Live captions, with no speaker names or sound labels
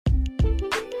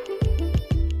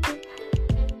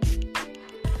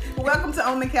Welcome to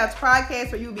On the Couch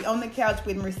podcast, where you will be on the couch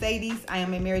with Mercedes. I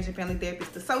am a marriage and family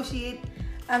therapist associate.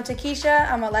 I'm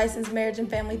Takesha. I'm a licensed marriage and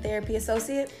family therapy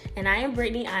associate. And I am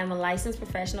Brittany. I am a licensed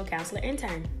professional counselor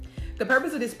intern. The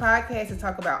purpose of this podcast is to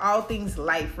talk about all things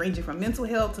life, ranging from mental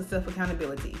health to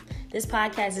self-accountability. This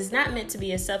podcast is not meant to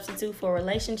be a substitute for a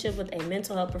relationship with a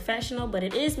mental health professional, but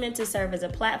it is meant to serve as a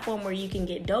platform where you can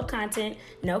get dope content,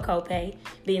 no copay,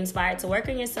 be inspired to work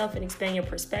on yourself, and expand your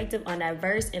perspective on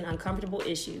diverse and uncomfortable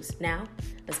issues. Now,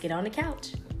 let's get on the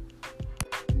couch.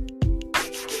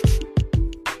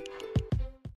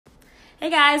 Hey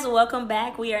guys, welcome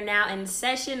back. We are now in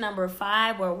session number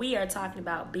 5, where we are talking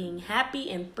about being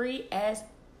happy and free as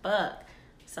fuck.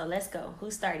 So let's go.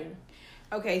 Who's starting?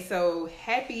 Okay, so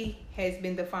happy has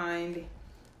been defined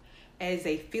as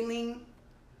a feeling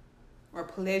or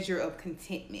pleasure of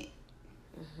contentment.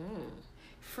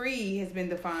 Free has been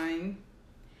defined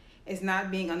as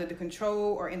not being under the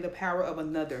control or in the power of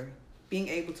another, being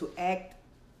able to act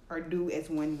or do as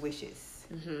one wishes.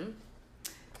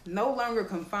 No longer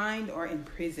confined or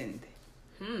imprisoned.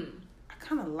 I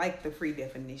kind of like the free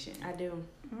definition. I do.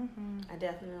 I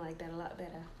definitely like that a lot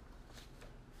better.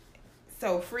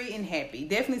 So free and happy,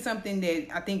 definitely something that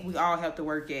I think we all have to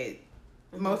work at.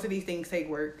 Most of these things take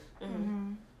work.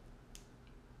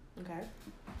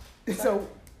 Okay. So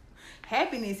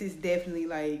happiness is definitely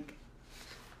like,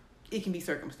 it can be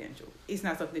circumstantial. It's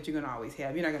not something that you're going to always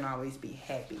have. You're not going to always be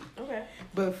happy. Okay.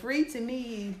 But free to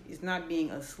me is not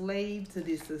being a slave to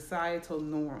these societal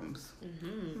norms.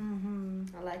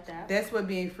 I like that. That's what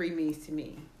being free means to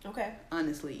me. Okay.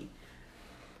 Honestly.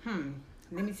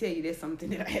 Let me tell you, that's something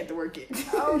that I had to work at.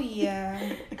 Oh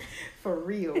yeah, For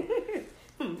real.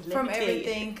 from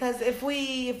everything. Because if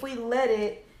we let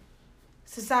it,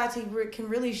 society can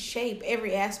really shape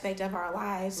every aspect of our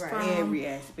lives. Right. From Every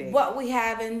aspect. what we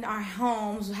have in our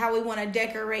homes, how we want to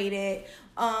decorate it,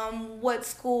 what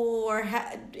school or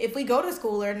if we go to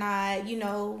school or not. You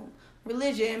know,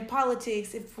 religion,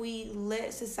 politics. If we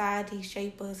let society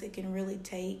shape us, it can really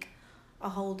take a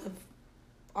hold of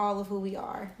all of who we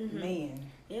are. Man.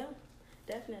 Yeah,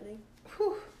 definitely.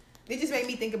 Whew. It just made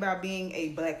me think about being a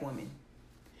black woman.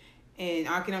 And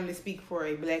I can only speak for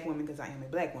a black woman because I am a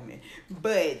black woman.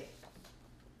 But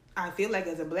I feel like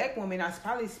as a black woman, I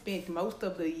probably spent most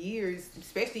of the years,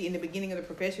 especially in the beginning of the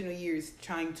professional years,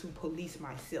 trying to police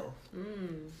myself.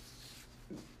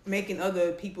 Making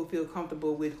other people feel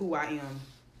comfortable with who I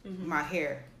am, my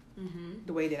hair,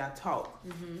 the way that I talk.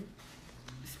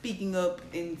 Speaking up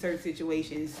in certain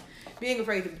situations, being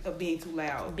afraid of being too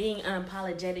loud. Being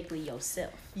unapologetically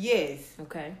yourself. Yes.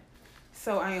 Okay.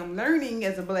 So I am learning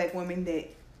as a black woman that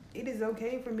it is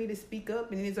okay for me to speak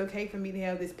up, and it is okay for me to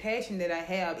have this passion that I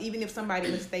have, even if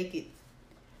somebody mistake it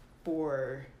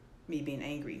for me being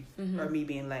angry or me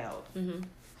being loud.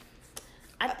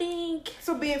 I think...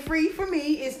 So being free for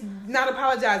me is not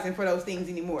apologizing for those things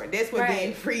anymore. That's what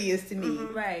being free is to me.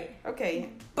 Right. Okay.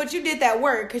 But you did that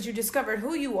work because you discovered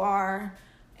who you are,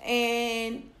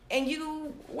 and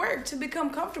you work to become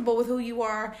comfortable with who you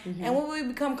are. And when we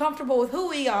become comfortable with who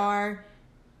we are,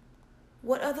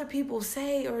 what other people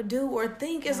say or do or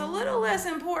think is a little less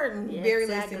important. Yeah, Very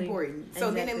exactly. less important. So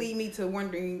then it leads me to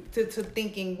wondering, to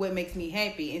thinking what makes me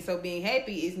happy. And so being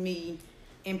happy is me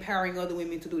empowering other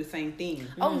women to do the same thing.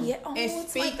 Oh yeah, And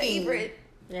it's my speaking favorite.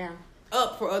 Yeah.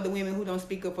 up for other women who don't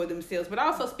speak up for themselves, but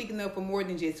also speaking up for more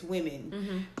than just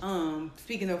women.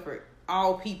 Speaking up for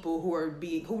all people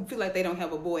who feel like they don't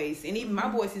have a voice, and even my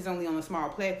voice is only on a small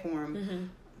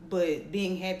platform. But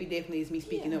being happy definitely is me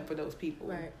speaking up for those people.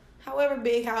 Right. However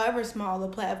big, however small the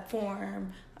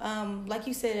platform, like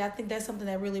you said, I think that's something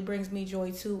that really brings me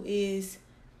joy too, is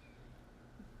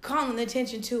calling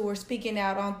attention to or speaking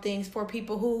out on things for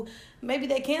people who maybe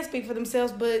they can't speak for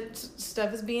themselves, but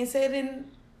stuff is being said and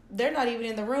they're not even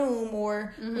in the room,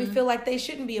 or we feel like they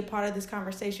shouldn't be a part of this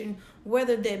conversation,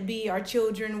 whether that be our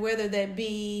children, whether that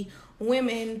be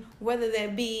women, whether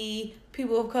that be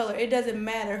people of color. It doesn't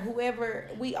matter. Whoever,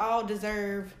 we all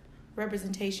deserve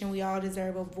representation. We all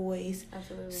deserve a voice.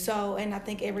 Absolutely. So, and I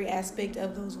think every aspect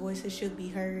of those voices should be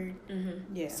heard.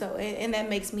 Yeah. So, and that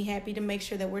makes me happy to make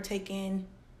sure that we're taking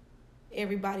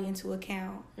everybody into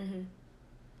account.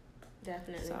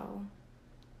 Definitely. So,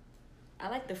 I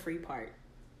like the free part.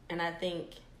 And I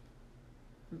think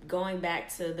going back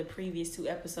to the previous 2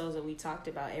 episodes that we talked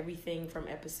about, everything from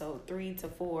episode 3 to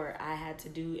 4, I had to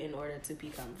do in order to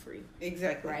become free.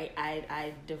 Exactly. Right?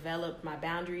 I developed my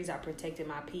boundaries. I protected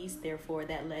my peace. Therefore,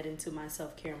 that led into my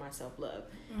self-care, my self-love.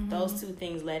 Those 2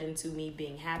 things led into me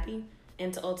being happy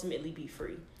and to ultimately be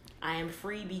free. I am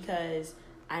free because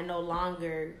I no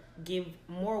longer give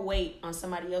more weight on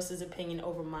somebody else's opinion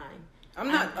over mine. I'm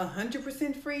not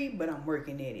 100% free, but I'm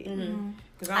working at it.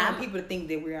 Because I don't want people to think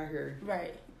that we're out here.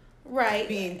 Right.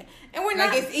 Being, and we're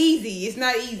like, not. it's easy. It's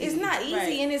not easy. It's not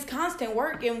easy, and it's constant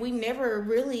work, and we never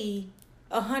really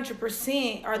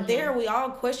 100% are there. We all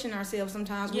question ourselves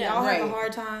sometimes. We all have a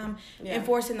hard time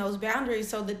enforcing those boundaries.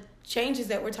 So the changes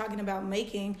that we're talking about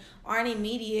making aren't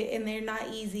immediate, and they're not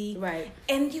easy. Right.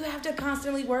 And you have to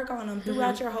constantly work on them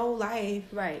throughout your whole life.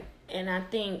 Right. And I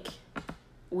think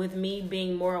with me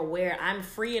being more aware, I'm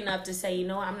free enough to say, you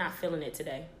know what, I'm not feeling it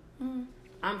today.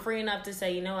 I'm free enough to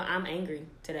say, you know what, I'm angry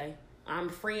today. I'm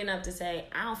free enough to say,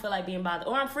 I don't feel like being bothered.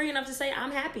 Or I'm free enough to say,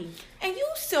 I'm happy. And you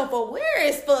self-aware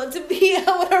as fuck to be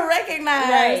able to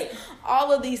recognize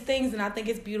all of these things. And I think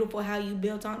it's beautiful how you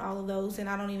built on all of those. And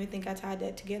I don't even think I tied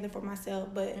that together for myself.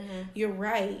 But you're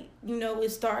right. You know, it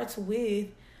starts with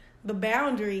the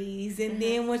boundaries. And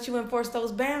then once you enforce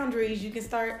those boundaries, you can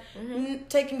start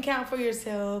taking count for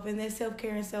yourself. And then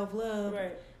self-care and self-love.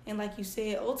 Right. And like you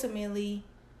said, ultimately,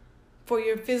 for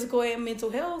your physical and mental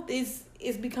health,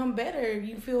 it's become better.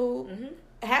 You feel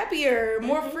happier,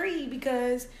 more free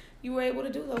because you were able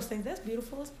to do those things. That's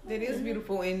beautiful. That is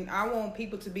beautiful, and I want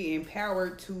people to be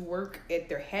empowered to work at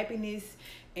their happiness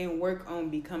and work on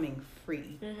becoming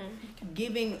free.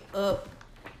 Giving up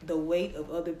the weight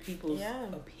of other people's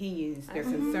opinions, their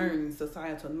concerns,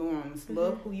 societal norms.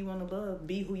 Love who you want to love.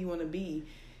 Be who you want to be.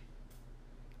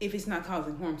 If it's not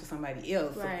causing harm to somebody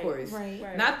else, of course.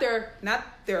 Right. Not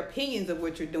their opinions of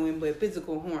what you're doing, but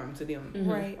physical harm to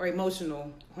them. Or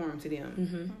emotional harm to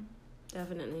them.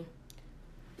 Definitely.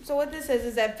 So what this says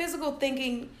is that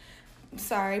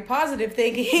positive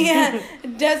thinking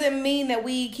doesn't mean that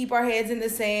we keep our heads in the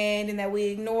sand and that we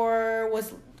ignore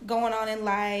what's going on in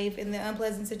life and the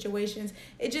unpleasant situations.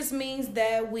 It just means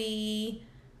that we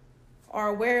are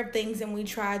aware of things and we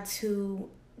try to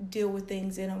deal with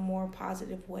things in a more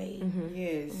positive way.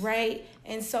 Yes. Right?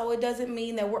 And so it doesn't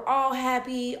mean that we're all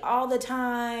happy all the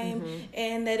time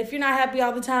and that if you're not happy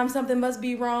all the time, something must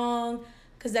be wrong,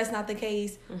 because that's not the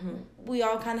case. We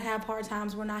all kind of have hard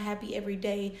times. We're not happy every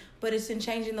day, but it's in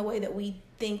changing the way that we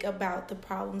think about the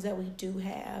problems that we do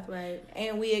have. Right.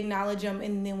 And we acknowledge them,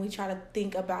 and then we try to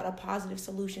think about a positive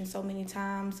solution. So many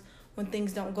times when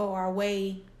things don't go our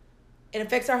way, it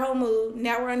affects our whole mood.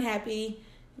 Now we're unhappy.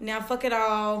 Now fuck it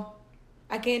all.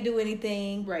 I can't do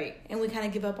anything. Right. And we kind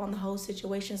of give up on the whole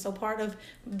situation. So part of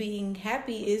being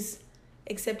happy is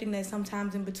accepting that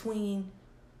sometimes in between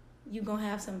you're going to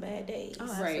have some bad days.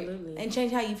 Oh, absolutely. And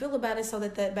change how you feel about it so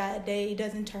that that bad day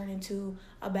doesn't turn into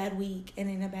a bad week and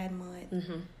then a bad month.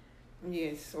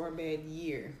 Yes, or a bad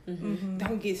year.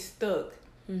 Don't get stuck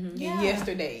in Yeah.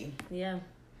 yesterday. Yeah.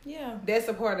 That's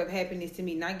a part of happiness to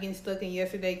me. Not getting stuck in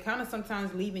yesterday. Kind of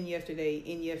sometimes leaving yesterday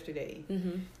in yesterday.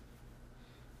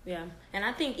 Yeah. And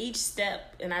I think each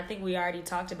step, and I think we already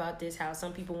talked about this, how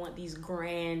some people want these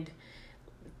grand,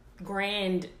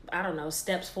 I don't know,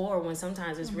 steps forward when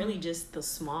sometimes it's really just the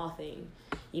small thing.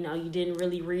 You know, you didn't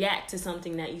really react to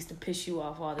something that used to piss you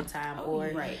off all the time.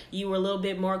 Or you were a little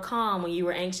bit more calm when you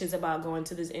were anxious about going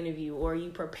to this interview. Or you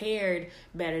prepared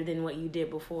better than what you did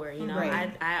before. You know,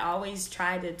 I always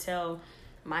try to tell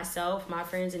myself, my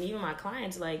friends, and even my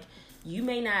clients, like, you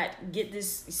may not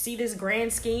see this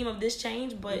grand scheme of this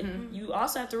change, but you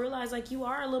also have to realize, like, you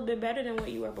are a little bit better than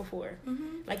what you were before.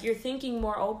 Like, you're thinking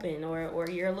more open, or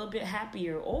you're a little bit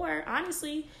happier, or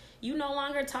honestly, you no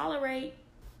longer tolerate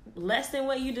less than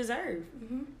what you deserve.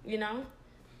 You know?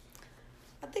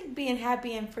 I think being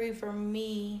happy and free for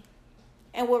me,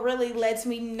 and what really lets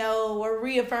me know or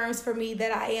reaffirms for me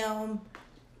that I am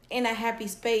in a happy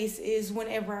space, is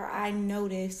whenever I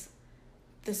notice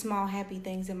the small happy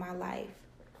things in my life.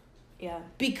 Yeah.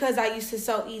 Because I used to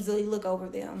so easily look over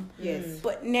them. Yes.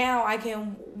 But now I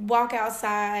can walk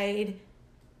outside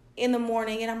in the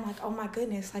morning and I'm like, oh my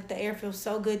goodness, like the air feels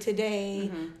so good today.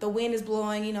 The wind is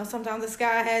blowing. You know, sometimes the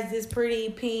sky has this pretty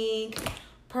pink,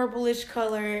 purplish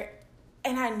color,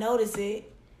 and I notice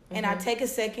it. And I take a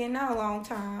second, not a long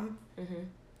time. And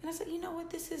I said, you know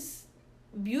what, this is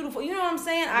beautiful. You know what I'm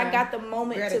saying? I got the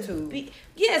moment to be.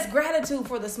 Yes, gratitude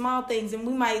for the small things. And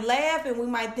we might laugh and we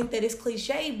might think that it's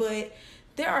cliche, but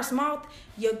there are small.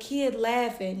 Your kid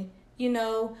laughing, you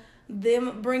know,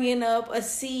 them bringing up a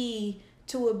C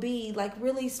to a B, like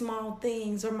really small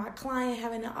things. Or my client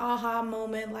having an aha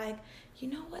moment, like, you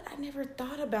know what, I never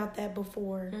thought about that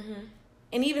before.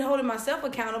 And even holding myself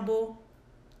accountable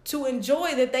to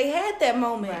enjoy that they had that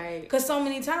moment. Right. Because so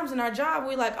many times in our job,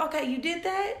 we're like, okay, you did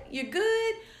that, you're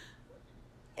good,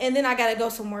 and then I got to go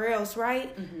somewhere else,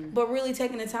 right? But really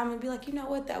taking the time and be like, you know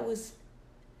what,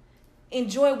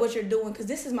 enjoy what you're doing, because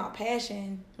this is my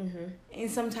passion. And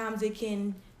sometimes it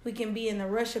can we can be in the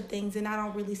rush of things, and I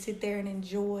don't really sit there and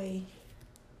enjoy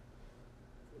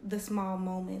the small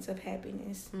moments of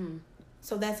happiness.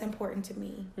 So that's important to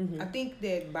me. I think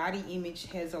that body image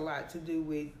has a lot to do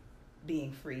with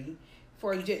being free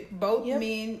for both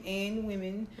men and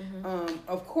women.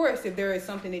 Of course, if there is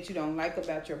something that you don't like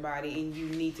about your body and you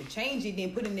need to change it,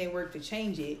 then put in that work to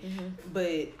change it.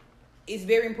 But it's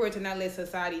very important to not let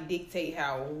society dictate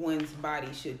how one's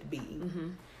body should be.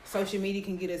 Social media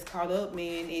can get us caught up,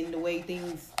 man, in the way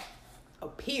things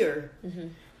appear,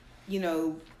 you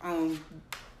know, on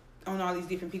all these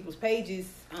different people's pages.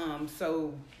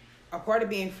 So a part of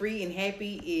being free and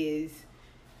happy is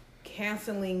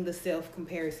canceling the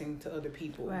self-comparison to other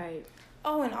people. Right.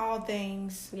 Oh, in all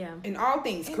things. Yeah. In all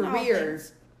things. In Career. all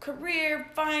things. Career,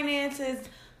 finances,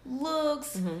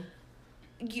 looks,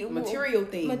 material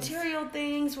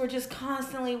things. We're just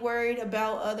constantly worried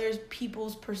about other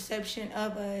people's perception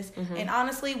of us. And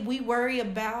honestly, we worry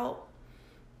about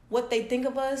what they think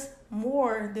of us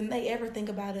more than they ever think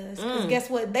about us. Because guess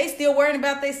what? They still worrying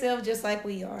about themselves just like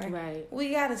we are. Right.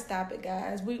 We got to stop it,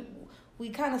 guys. We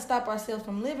kind of stop ourselves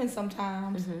from living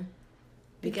sometimes.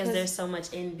 Because there's so much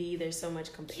envy, there's so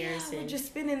much comparison. Yeah, we're just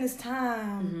spending this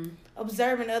time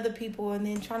observing other people and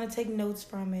then trying to take notes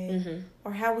from it,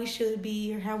 or how we should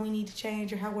be, or how we need to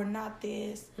change, or how we're not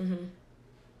this.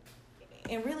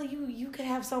 And really, you could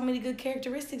have so many good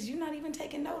characteristics you're not even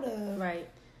taking note of. Right.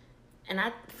 And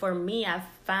for me, I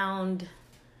found,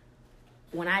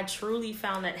 when I truly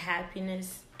found that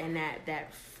happiness and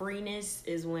that freeness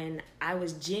is when I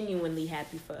was genuinely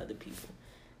happy for other people.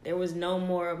 There was no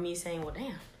more of me saying, well,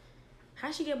 damn,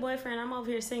 how'd she get boyfriend? I'm over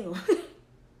here single.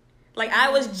 Like, I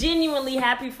was genuinely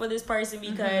happy for this person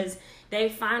because they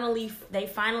finally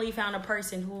found a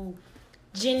person who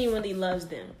genuinely loves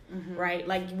them, right?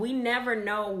 Like, we never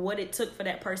know what it took for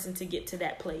that person to get to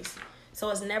that place. So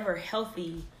it's never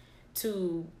healthy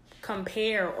to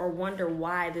compare or wonder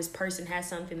why this person has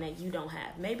something that you don't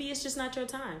have. Maybe it's just not your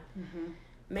time.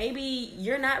 Maybe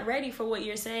you're not ready for what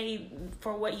you say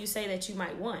that you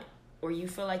might want or you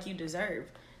feel like you deserve.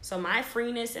 So my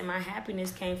freeness and my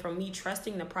happiness came from me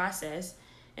trusting the process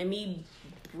and me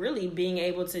really being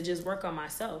able to just work on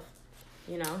myself,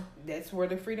 you know? That's where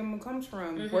the freedom comes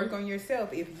from. Work on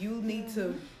yourself. If you need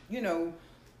to, you know,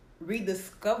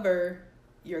 rediscover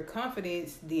your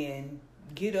confidence, then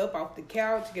get up off the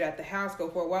couch, get out the house, go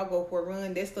for a walk, go for a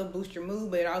run. That stuff boosts your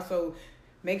mood, but it also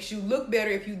makes you look better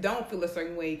if you don't feel a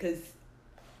certain way. Because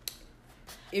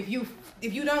if you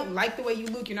don't like the way you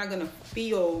look, you're not gonna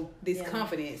feel this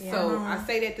confidence. So I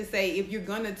say that to say, if you're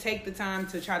gonna take the time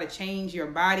to try to change your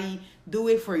body, do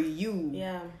it for you.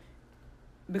 Yeah.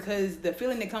 Because the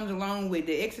feeling that comes along with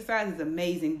the exercise is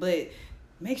amazing, but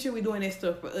make sure we're doing that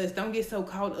stuff for us. Don't get so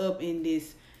caught up in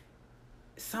this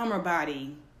summer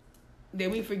body that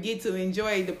we forget to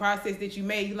enjoy the process that you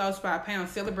made. You lost 5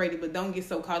 pounds, celebrate it, but don't get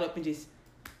so caught up in just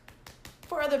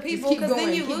for other people, because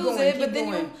then you lose it, but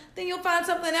then you'll find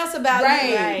something else about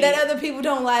you that other people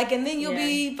don't like, and then you'll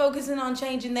be focusing on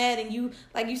changing that, and you,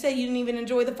 like you said, you didn't even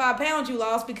enjoy the 5 pounds you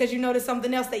lost because you noticed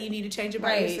something else that you need to change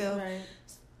about yourself. Right.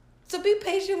 So be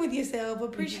patient with yourself.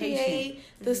 Appreciate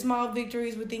the small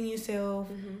victories within yourself,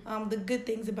 the good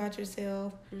things about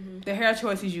yourself. The hair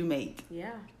choices you make.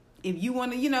 Yeah. If you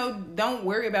want to, don't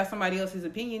worry about somebody else's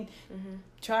opinion.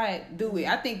 Try it. Do it.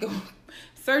 I think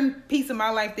certain piece of my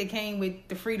life that came with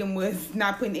the freedom was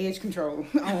not putting edge control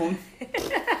on.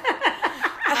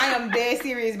 I am dead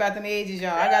serious about them edges,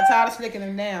 y'all. I got tired of slicking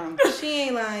them down. She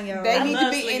ain't lying, y'all. They need to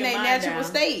be in their natural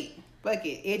state. Fuck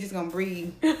it. Edge is going to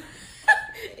breathe.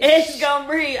 Edge gonna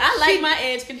breathe. I like my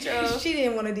edge control. She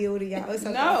didn't want to deal with it, y'all. It's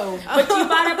okay. No. But you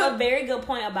brought up a very good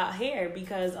point about hair,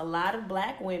 because a lot of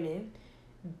black women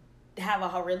have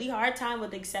a really hard time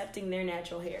with accepting their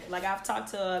natural hair. Like, I've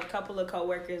talked to a couple of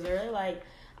coworkers, they're like,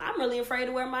 I'm really afraid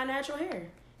to wear my natural hair.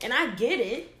 And I get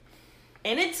it.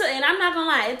 And I'm not gonna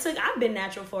lie, I've been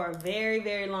natural for a very,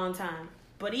 very long time.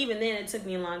 But even then, it took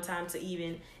me a long time to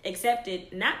even accept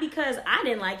it. Not because I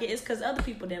didn't like it, it's because other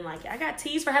people didn't like it. I got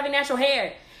teased for having natural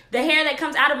hair. The hair that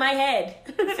comes out of my head.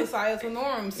 Societal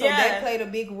norms. So that played a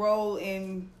big role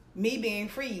in me being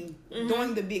free,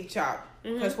 doing the big chop.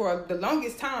 Because for the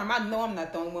longest time, I know I'm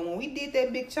not the only one. When we did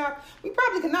that big chop, we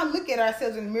probably could not look at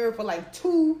ourselves in the mirror for like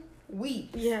 2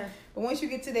 weeks. Yeah. But once you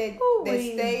get to that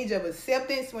stage of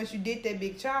acceptance, once you did that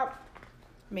big chop,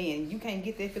 man, you can't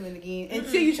get that feeling again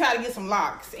until you try to get some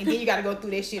locks, and then you got to go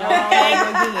through that shit all over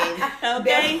again.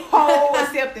 That whole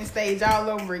acceptance stage all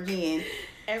over again.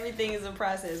 Everything is a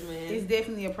process, man. It's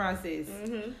definitely a process.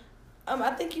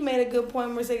 I think you made a good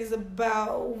point, Mercedes,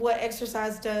 about what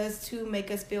exercise does to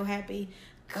make us feel happy.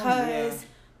 Because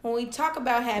when we talk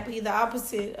about happy, the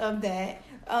opposite of that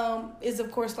is,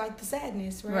 of course, like the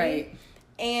sadness, right? Right.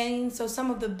 And so some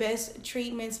of the best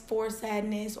treatments for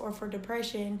sadness or for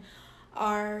depression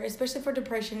are, especially for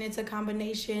depression, it's a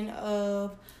combination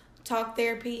of talk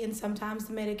therapy and sometimes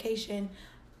the medication.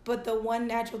 But the one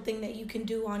natural thing that you can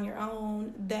do on your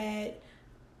own that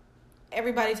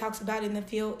everybody talks about in the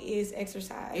field is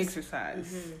exercise.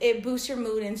 It boosts your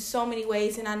mood in so many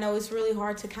ways, and I know it's really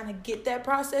hard to kind of get that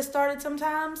process started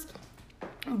sometimes,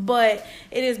 but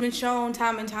it has been shown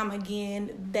time and time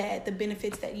again that the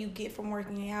benefits that you get from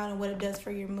working out and what it does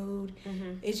for your mood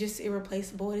is just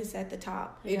irreplaceable. It's at the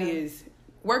top. It is.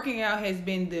 Working out has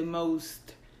been the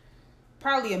most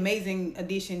probably amazing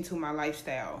addition to my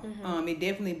lifestyle. It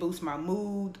definitely boosts my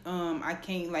mood. I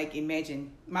can't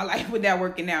imagine my life without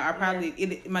working out. I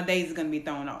probably my days are gonna be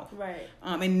thrown off. Right.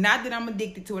 And not that I'm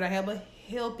addicted to it. I have a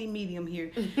healthy medium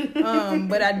here.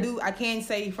 But I can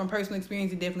say from personal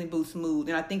experience, it definitely boosts mood,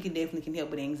 and I think it definitely can help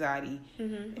with anxiety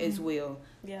as well.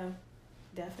 Yeah,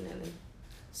 definitely.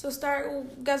 So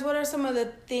guys, what are some of the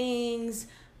things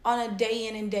on a day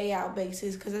in and day out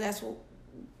basis? Because that's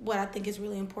what I think is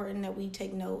really important, that we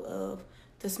take note of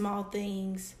the small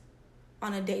things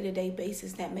on a day-to-day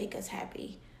basis that make us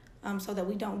happy, so that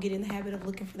we don't get in the habit of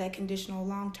looking for that conditional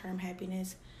long-term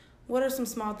happiness. What are some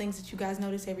small things that you guys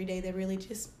notice every day that really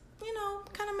just,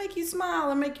 kind of make you smile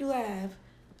or make you laugh?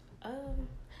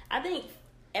 I think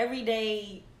every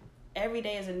day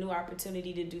is a new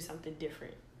opportunity to do something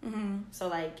different.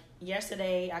 So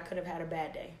yesterday I could have had a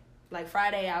bad day.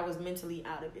 Friday I was mentally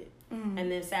out of it.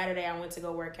 And then Saturday I went to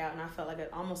go work out and I felt like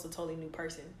almost a totally new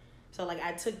person. So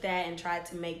I took that and tried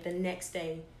to make the next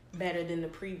day better than the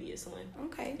previous one.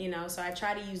 Okay. So I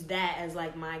try to use that as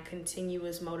my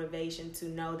continuous motivation to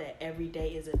know that every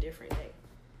day is a different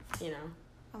day.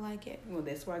 I like it. Well,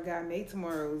 that's why God made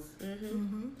tomorrows.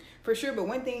 For sure. But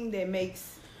one thing that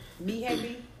makes me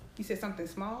happy, you said something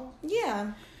small?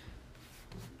 Yeah.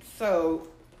 So,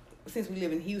 since we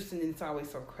live in Houston and it's always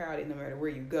so crowded no matter where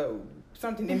you go,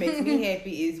 something that makes me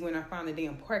happy is when I find a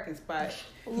damn parking spot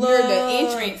near the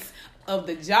entrance of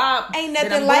the job Ain't that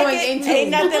nothing I'm like going it. into.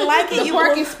 Ain't nothing like it. The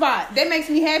parking spot. That makes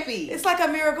me happy. It's like a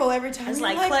miracle every time. It's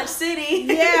You're like Clutch City.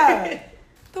 Yeah.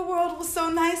 The world was so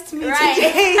nice to me Right.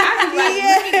 today. I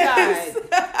was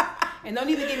look at God. And don't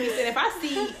even get me started. If I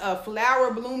see a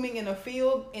flower blooming in a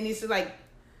field and it's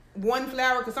one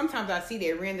flower, because sometimes I see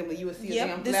that randomly, you will see a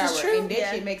damn this flower, is true. and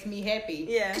that shit makes me happy.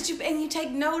 Yeah. And you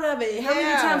take note of it. How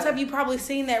many times have you probably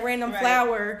seen that random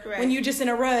flower when you're just in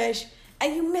a rush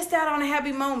and you missed out on a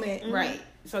happy moment? Right.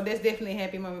 So that's definitely a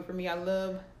happy moment for me. I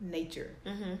love nature.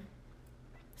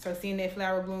 So seeing that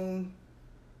flower bloom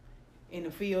in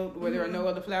the field where there are no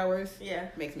other flowers,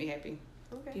 makes me happy.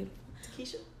 Okay. Beautiful.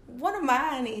 Keisha? One of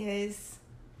mine is,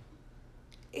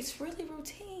 it's really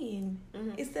routine.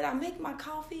 It's that I make my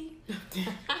coffee.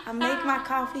 I make my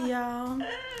coffee, y'all.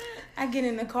 I get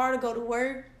in the car to go to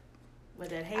work. With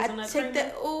that hazelnut I take cream?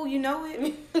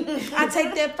 that, I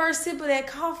take that first sip of that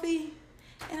coffee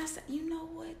and I say, you know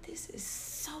what? This is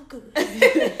so good.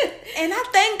 And I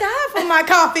thank God for my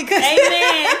coffee.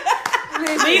 Amen.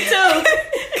 Me too.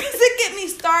 Because it get me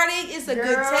started. It's a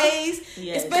good taste.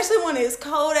 Yes. Especially when it's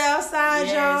cold outside,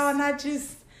 y'all. And I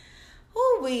just,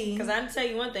 because I tell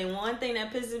you one thing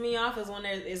that pisses me off is when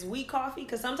there is weak coffee.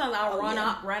 Because sometimes I'll run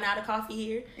out of coffee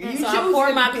here, so I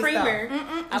pour my creamer.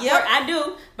 I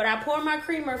do, but I pour my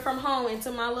creamer from home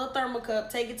into my little thermal cup,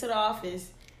 take it to the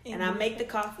office, and I make the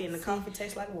coffee, and the coffee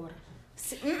tastes like water.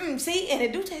 See, and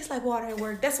it do taste like water at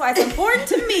work. That's why it's important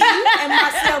to me and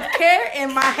my self-care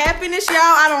and my happiness, y'all.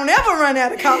 I don't ever run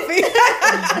out of coffee.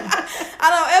 I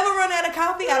don't ever run out of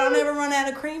coffee. I don't ever run out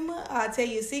of creamer. I'll tell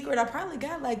you a secret. I probably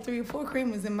got 3 or 4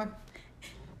 creamers in my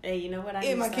Hey, you know what?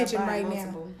 in my kitchen right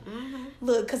now.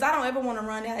 Look, because I don't ever want to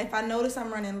run out. If I notice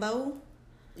I'm running low,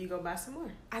 you go buy some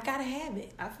more. I gotta have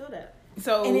it. I feel that.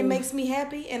 And it makes me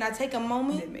happy, and I take a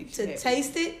moment to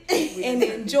taste it and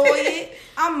enjoy it.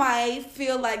 I might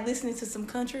feel like listening to some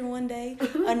country one day.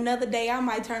 Another day, I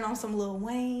might turn on some Lil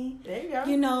Wayne. There you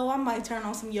go. I might turn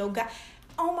on some Yo Gotti.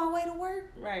 On my way to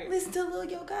work, listen to Lil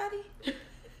Yo Gotti.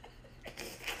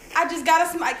 I just gotta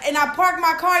smack, and I park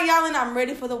my car, y'all, and I'm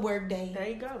ready for the work day. There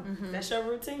you go. That's your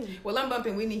routine. Well, I'm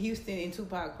bumping Whitney Houston and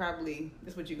Tupac. Probably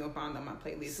that's what you're gonna find on my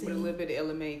playlist with a little bit of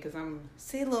LMA because I'm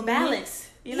a little balance.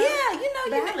 You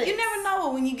never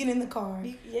know when you get in the car.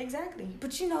 Yeah, exactly.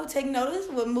 But take notice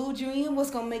what mood you're in,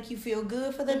 what's gonna make you feel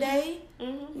good for the day.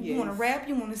 You want to rap,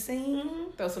 you want to sing.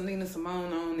 Throw some Nina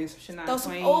Simone on and some Shania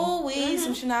Twain.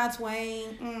 Some Shania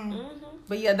Twain.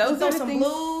 But yeah, those are the some things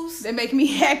blues that make me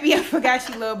happy. I forgot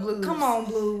she loved blues. Come on,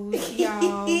 blues,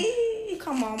 y'all.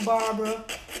 Come on, Barbara.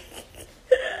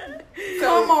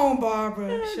 Come on,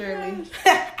 Barbara. Shirley.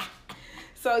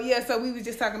 So we was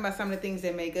just talking about some of the things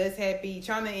that make us happy,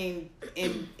 trying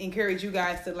to encourage you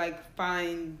guys to like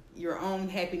find your own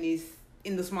happiness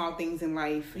in the small things in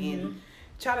life, and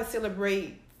try to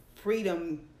celebrate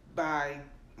freedom by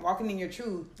walking in your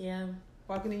truth. Yeah.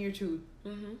 Walking in your truth.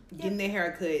 Mm-hmm. Getting that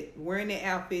haircut, wearing the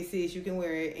outfits you can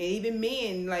wear it. And even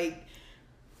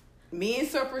men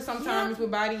suffer sometimes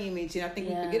with body image, and I think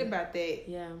we forget about that.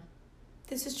 Yeah.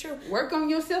 This is true. Work on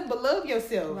yourself, but love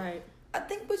yourself. Right. I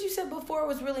think what you said before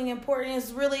was really important,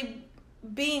 is really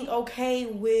being okay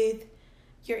with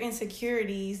your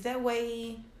insecurities. That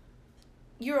way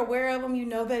you're aware of them. You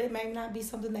know that it may not be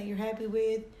something that you're happy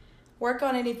with. Work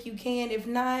on it if you can. If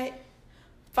not,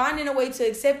 finding a way to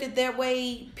accept it. That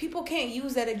way people can't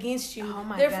use that against you. Oh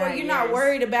my Therefore, God, you're not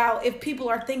worried about if people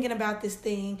are thinking about this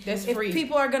thing. That's if free.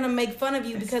 people are going to make fun of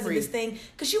you That's because free. of this thing.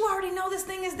 Because you already know this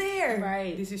thing is there.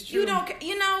 Right. This is true. You don't,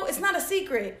 it's not a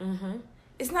secret. Mm-hmm.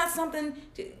 It's not something,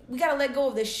 we got to let go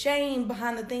of the shame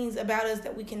behind the things about us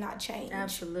that we cannot change.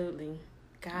 Absolutely.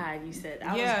 God, you said.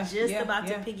 I Yeah, was just yeah, about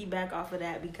yeah. to piggyback off of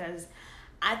that, because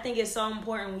I think it's so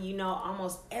important when you know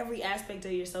almost every aspect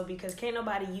of yourself, because can't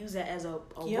nobody use that as a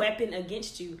weapon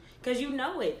against you, because you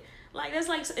know it. Like, that's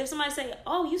like if somebody say,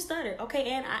 oh, you stuttered. Okay,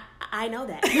 and I know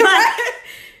that.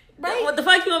 Right. What the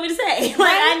fuck you want me to say?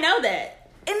 Like, I know that.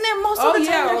 And then most of the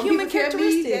time, they're human people tell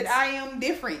me characteristics. that I am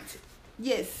different.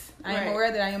 Yes. I am Right.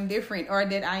 aware that I am different, or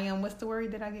that I am, what's the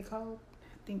word that I get called?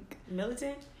 I think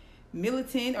Militant?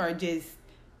 or just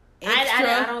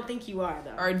extra. I don't think you are,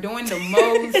 though. Or doing the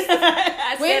most.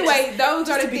 I Well, said anyway, those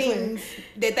are to the be clear. things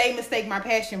that they mistake my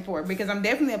passion for, because I'm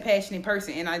definitely a passionate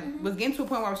person, and I was getting to a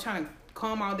point where I was trying to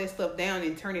calm all that stuff down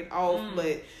and turn it off,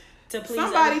 but to please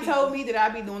somebody other people. told me that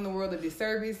I'd be doing the world a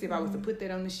disservice if I was to put that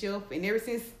on the shelf, and ever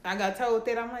since I got told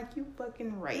that, I'm like, you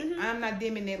fucking right. I'm not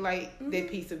dimming that light,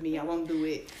 that piece of me. I won't do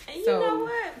it. And you know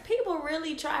what? People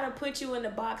really try to put you in the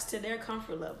box to their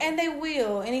comfort level. And they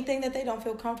will. Anything that they don't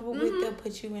feel comfortable with, they'll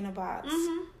put you in a box.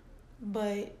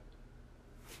 But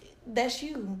that's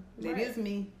you. That is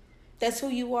me. That's who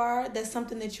you are. That's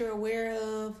something that you're aware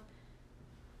of.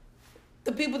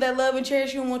 The people that love and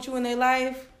cherish you and want you in their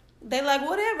life, they like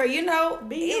whatever,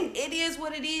 it is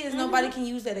what it is. Nobody can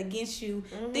use that against you.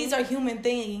 These are human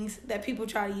things that people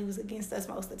try to use against us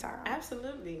most of the time.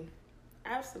 Absolutely.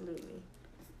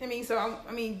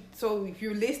 So if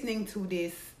you're listening to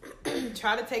this,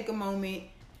 try to take a moment,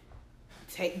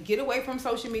 get away from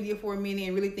social media for a minute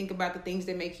and really think about the things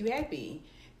that make you happy,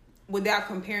 without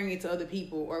comparing it to other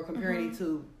people or comparing it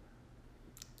to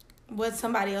what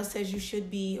somebody else says you should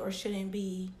be or shouldn't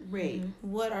be. Right.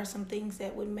 What are some things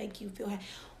that would make you feel happy?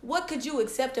 What could you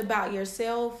accept about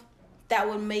yourself that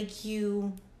would make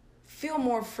you feel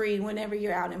more free whenever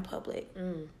you're out in public?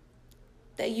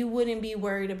 That you wouldn't be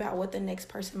worried about what the next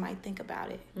person might think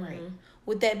about it. Right.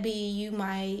 Would that be you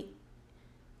might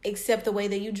accept the way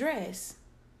that you dress?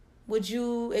 Would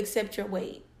you accept your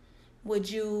weight? Would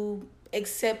you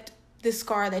accept the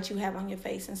scar that you have on your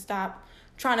face and stop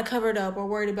trying to cover it up or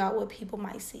worried about what people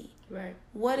might see? Right.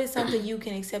 What is something you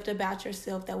can accept about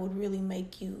yourself that would really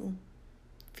make you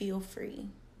feel free?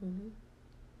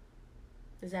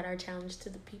 Is that our challenge to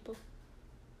the people?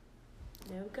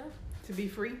 There we go. To be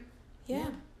free. Yeah.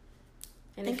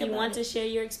 And Think if you about want it. to share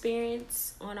your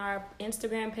experience on our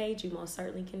Instagram page, you most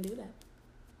certainly can do that.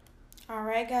 All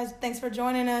right, guys. Thanks for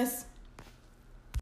joining us.